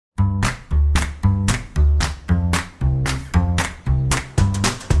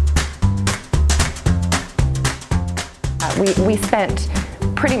we spent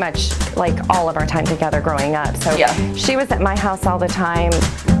pretty much like all of our time together growing up. So yeah. She was at my house all the time.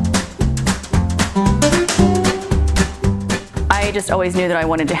 I just always knew that I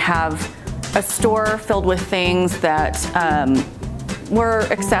wanted to have a store filled with things that were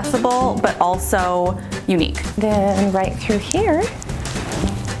accessible but also unique. Then right through here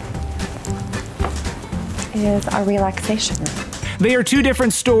is our relaxation room. They are two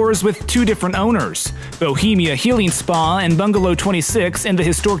different stores with two different owners. Bohemia Healing Spa and Bungalow 26 in the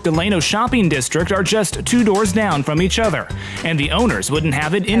historic Delano shopping district are just 2 doors down from each other, and the owners wouldn't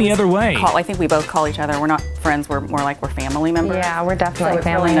have it any other way. I think we both call each other, we're not friends, we're more like we're family members. Yeah, we're definitely so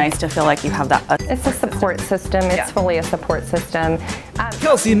family. It's really nice to feel like you have that. It's a support system. It's fully a support system.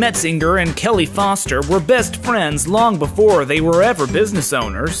 Kelsey Metzinger and Kelly Foster were best friends long before they were ever business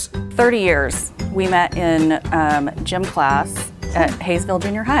owners. 30 years. We met in gym class at Hayesville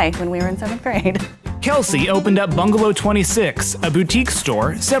Junior High when we were in 7th grade. Kelsey opened up Bungalow 26, a boutique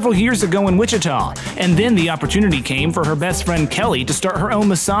store, several years ago in Wichita, and then the opportunity came for her best friend Kelly to start her own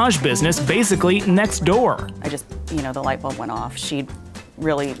massage business basically next door. I just, the light bulb went off. She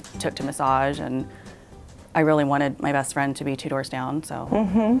really took to massage, and I really wanted my best friend to be 2 doors down,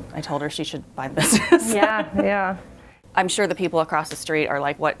 so I told her she should buy the business. Yeah. I'm sure the people across the street are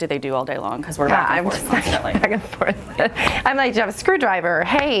like, what do they do all day long? Because we're back and forth constantly. Back and forth. I'm like, do you have a screwdriver?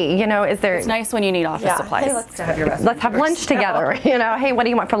 Hey, is there... It's nice when you need office supplies. Hey, let's have lunch together. Hey, what do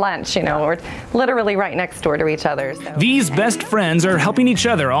you want for lunch? We're literally right next door to each other. So. These best friends are helping each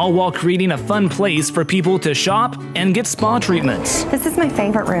other all while creating a fun place for people to shop and get spa treatments. This is my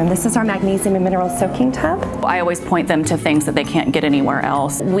favorite room. This is our magnesium and mineral soaking tub. I always point them to things that they can't get anywhere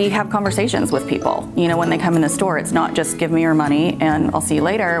else. We have conversations with people. When they come in the store, it's not just give me your money and I'll see you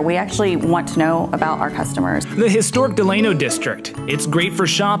later. We actually want to know about our customers. The historic Delano district. It's great for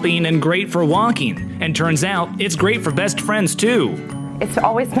shopping and great for walking. And turns out it's great for best friends too. It's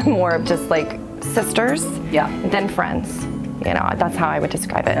always been more of just like sisters than friends. That's how I would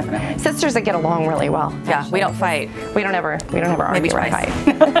describe it. Definitely. Sisters that get along really well. Yeah, we don't fight. We don't ever argue. Maybe or fight.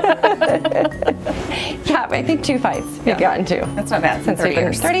 Yeah, I think 2 fights we've gotten to. That's not bad. Since 30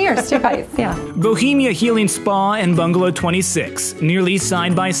 years. 30 years, 2 fights, yeah. Bohemia Healing Spa and Bungalow 26, nearly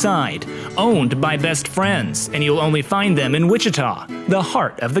side by side, owned by best friends, and you'll only find them in Wichita, the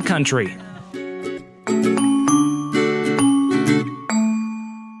heart of the country.